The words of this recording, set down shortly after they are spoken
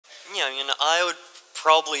Yeah, I mean, I would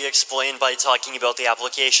probably explain by talking about the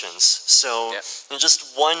applications. So,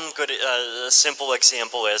 just one good, simple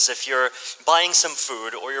example is if you're buying some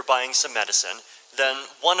food or you're buying some medicine, then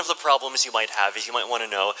one of the problems you might have is you might want to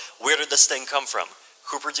know, where did this thing come from?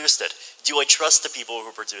 Who produced it? Do I trust the people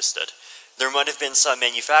who produced it? There might have been some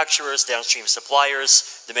manufacturers, downstream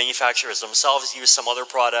suppliers, the manufacturers themselves used some other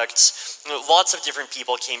products. Lots of different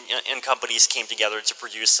people and companies came together to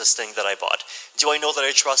produce this thing that I bought. Do I know that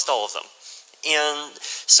I trust all of them? And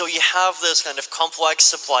so you have this kind of complex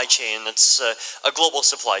supply chain that's a global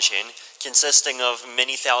supply chain consisting of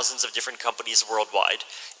many thousands of different companies worldwide.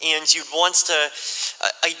 And you'd want to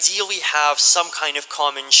ideally have some kind of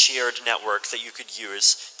common shared network that you could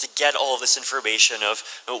use to get all of this information of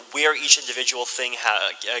where each individual thing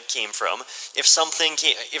came from. If some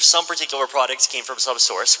particular product came from some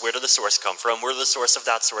source, where did the source come from? Where did the source of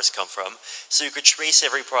that source come from? So you could trace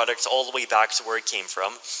every product all the way back to where it came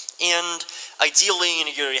from. And ideally,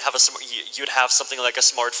 you'd have something like a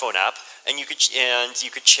smartphone app, and you could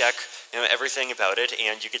check everything about it,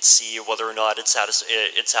 and you could see whether or not it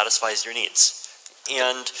satisfies your needs.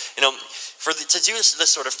 And to do this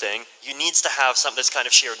sort of thing, you need to have this kind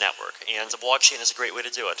of shared network, and the blockchain is a great way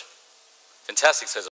to do it. Fantastic, says